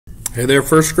Hey there,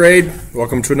 first grade.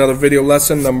 Welcome to another video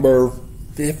lesson number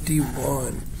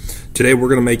 51. Today we're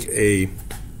going to make a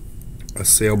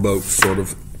sailboat sort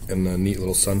of in a neat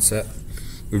little sunset.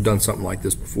 We've done something like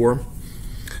this before.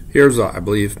 Here's, I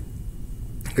believe,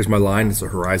 here's my line. It's a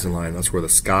horizon line. That's where the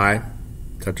sky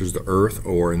touches the earth,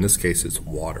 or in this case it's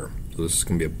water. So this is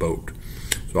going to be a boat.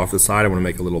 So off the side I want to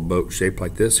make a little boat shaped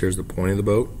like this. Here's the point of the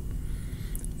boat,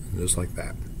 just like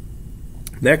that.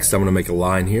 Next, I'm going to make a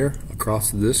line here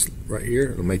across this right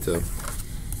here. It'll make the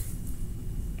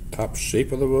top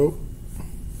shape of the boat.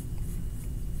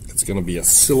 It's going to be a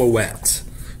silhouette,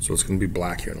 so it's going to be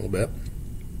black here in a little bit.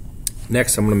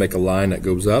 Next, I'm going to make a line that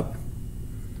goes up,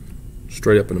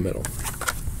 straight up in the middle.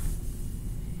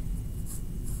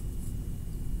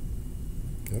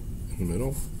 Yep, in the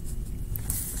middle.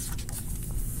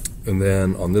 And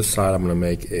then on this side, I'm going to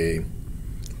make a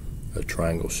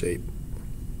triangle shape.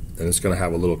 And it's going to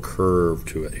have a little curve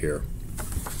to it here.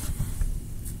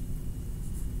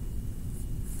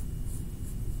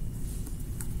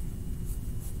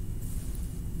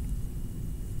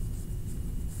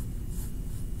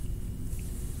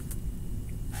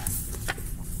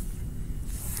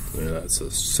 And that's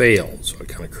a sail, so it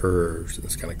kind of curves. And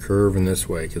it's kind of curving this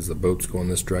way because the boat's going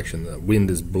this direction. The wind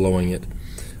is blowing it.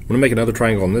 I'm going to make another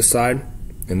triangle on this side,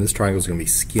 and this triangle is going to be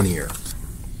skinnier.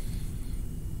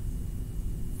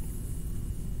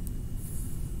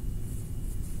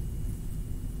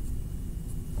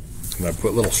 And I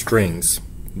put little strings.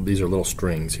 These are little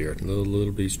strings here,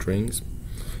 little bitty strings.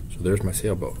 So there's my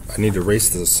sailboat. I need to erase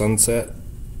the sunset,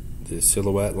 the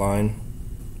silhouette line.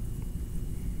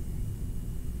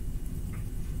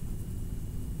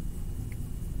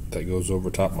 That goes over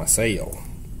top my sail,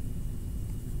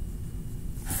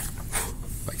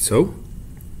 like so.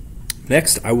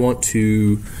 Next, I'm going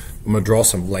to draw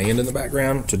some land in the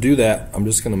background. To do that, I'm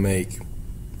just going to make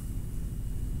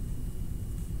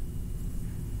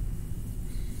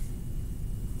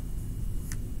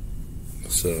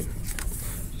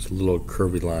just a little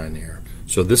curvy line here.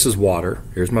 So this is water,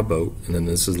 here's my boat, and then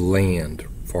this is land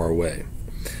far away.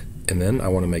 And then I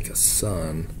want to make a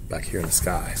sun back here in the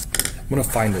sky. I'm going to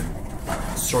find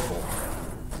a circle.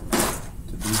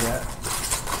 To do that,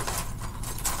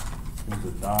 use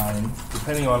a dime.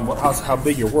 Depending on how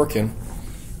big you're working,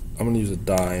 I'm going to use a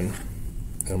dime,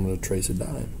 and I'm going to trace a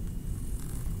dime.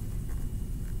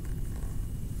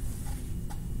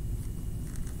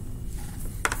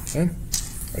 Okay,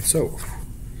 like so.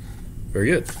 Very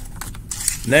good.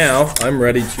 Now I'm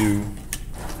ready to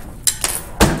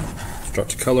start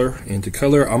to color. And to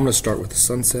color, I'm going to start with the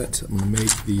sunset. I'm going to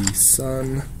make the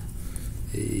sun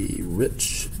a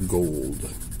rich gold.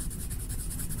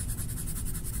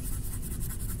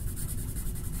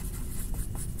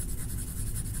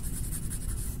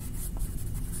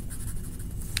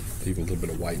 Leave a little bit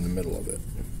of white in the middle of it.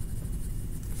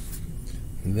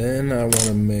 And then I want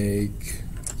to make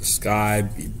the sky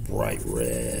be bright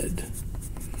red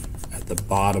at the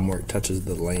bottom where it touches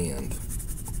the land.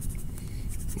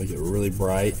 Make it really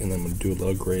bright, and then I'm going to do a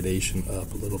little gradation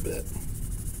up a little bit.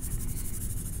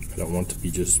 I don't want it to be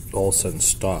just all of a sudden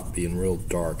stop being real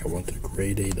dark. I want it to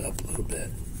gradate up a little bit.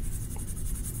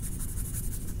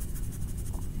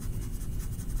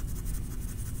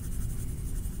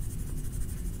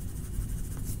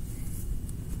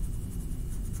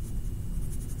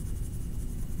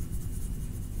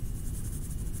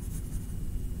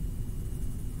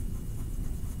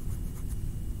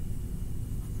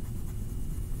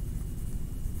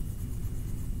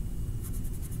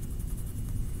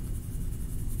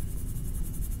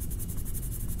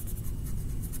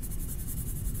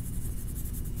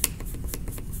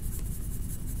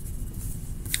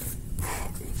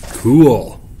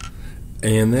 Cool.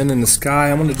 And then in the sky,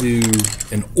 I'm going to do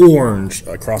an orange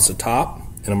across the top,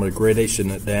 and I'm going to gradation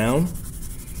it down.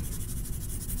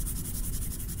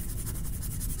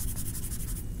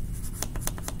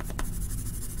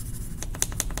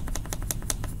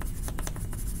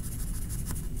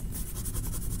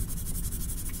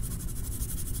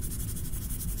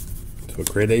 So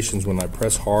gradations when I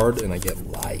press hard and I get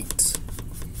light.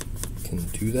 Can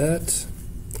do that.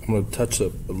 I'm going to touch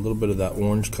a little bit of that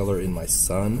orange color in my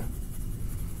sun.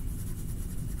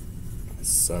 My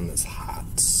sun is hot.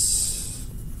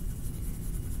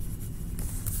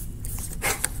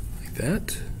 Like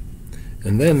that.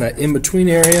 And then that in-between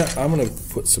area, I'm going to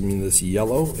put some of this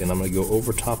yellow, and I'm going to go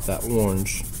over top that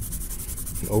orange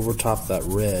and over top that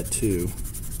red too,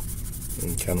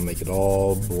 and kind of make it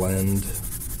all blend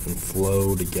and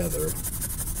flow together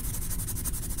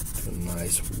to a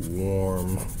nice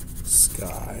warm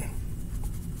sky.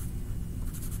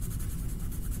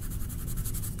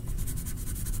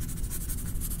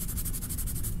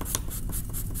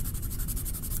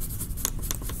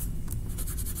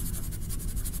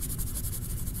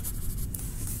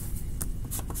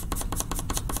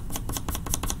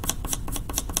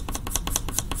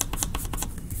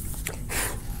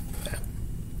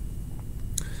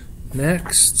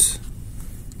 Next,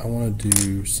 I want to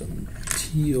do some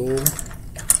teal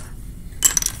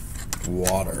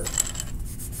water.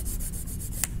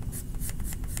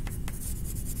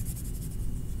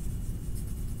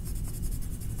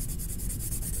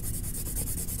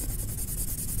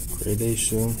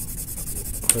 Gradation,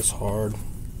 press hard.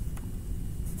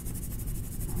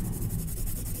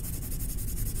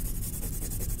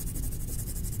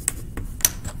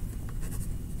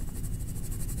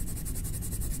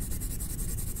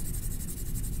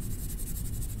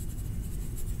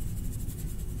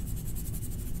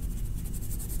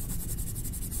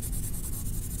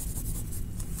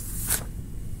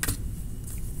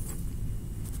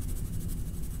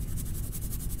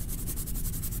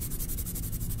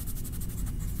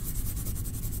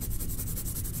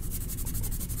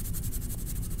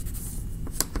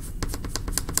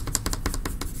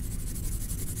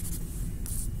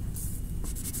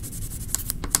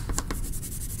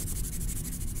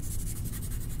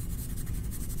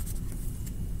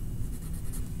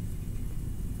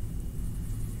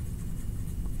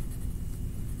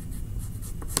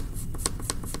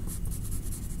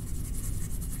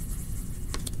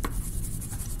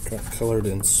 Got colored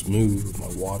and smooth my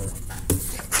water.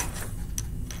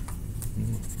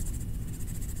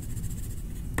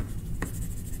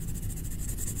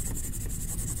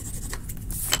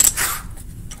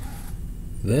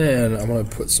 Then I'm going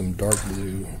to put some dark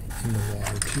blue in the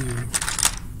water too.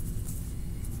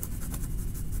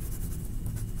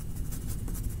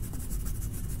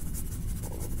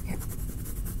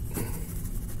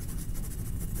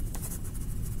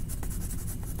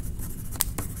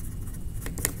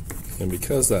 And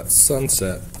because that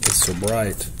sunset is so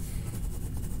bright,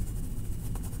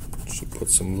 I should put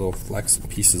some little flecks and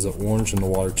pieces of orange in the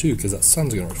water too, because that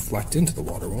sun's going to reflect into the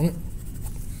water, won't it?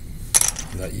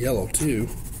 And that yellow too.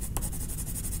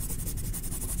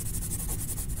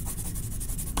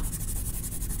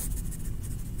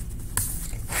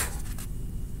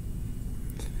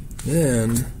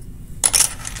 Then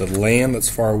the land that's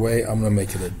far away, I'm going to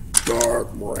make it a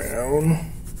dark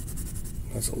brown.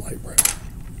 That's a light brown.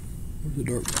 Where's the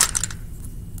dark brown?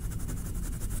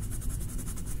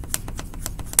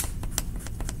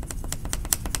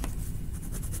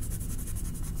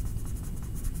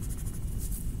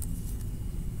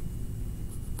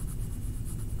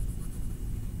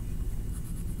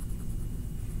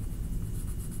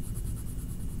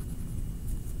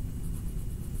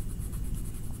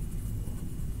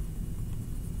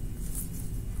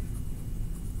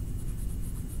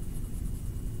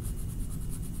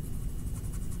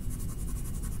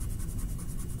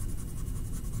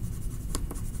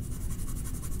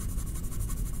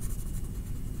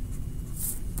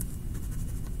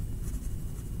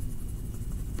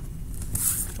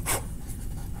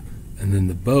 And then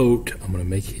the boat, I'm going to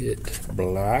make it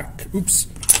black. Oops,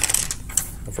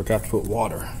 I forgot to put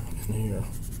water in here.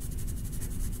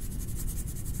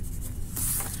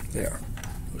 There,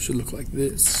 it should look like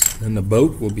this. And the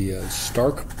boat will be a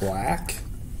stark black,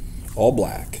 all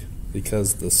black,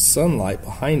 because the sunlight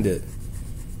behind it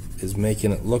is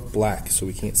making it look black, so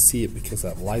we can't see it because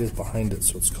that light is behind it,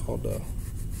 so it's called a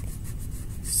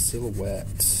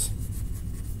silhouette.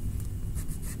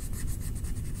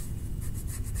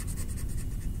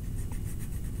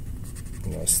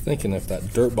 And I was thinking if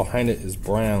that dirt behind it is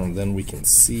brown, then we can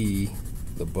see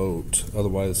the boat.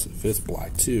 Otherwise, if it's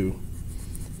black too,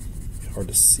 it's hard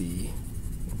to see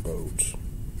the boat.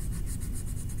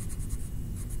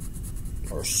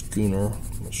 Or schooner,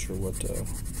 I'm not sure what the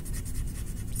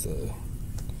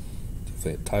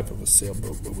type of a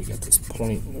sailboat, but we got this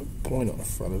point on the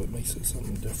front of it, makes it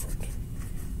something different.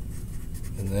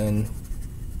 And then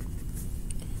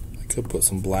I could put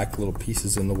some black little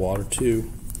pieces in the water too.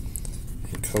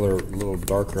 Color a little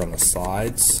darker on the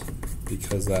sides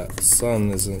because that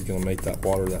sun isn't going to make that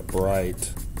water that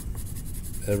bright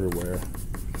everywhere.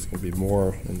 It's going to be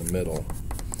more in the middle.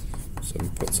 So I'm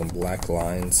put some black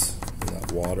lines in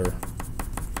that water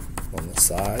on the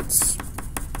sides.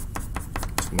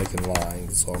 Just making lines,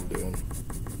 that's all I'm doing.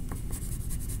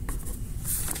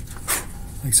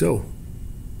 Like so.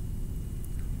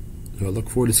 So I look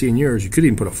forward to seeing yours. You could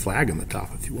even put a flag on the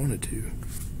top if you wanted to.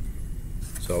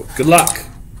 So, good luck.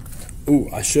 Ooh,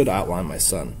 I should outline my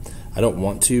sun. I don't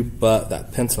want to, but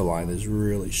that pencil line is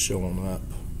really showing up.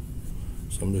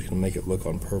 So I'm just going to make it look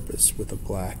on purpose with the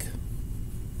black.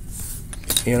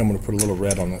 And I'm going to put a little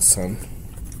red on that sun.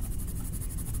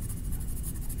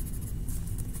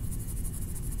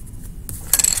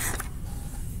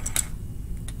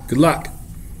 Good luck.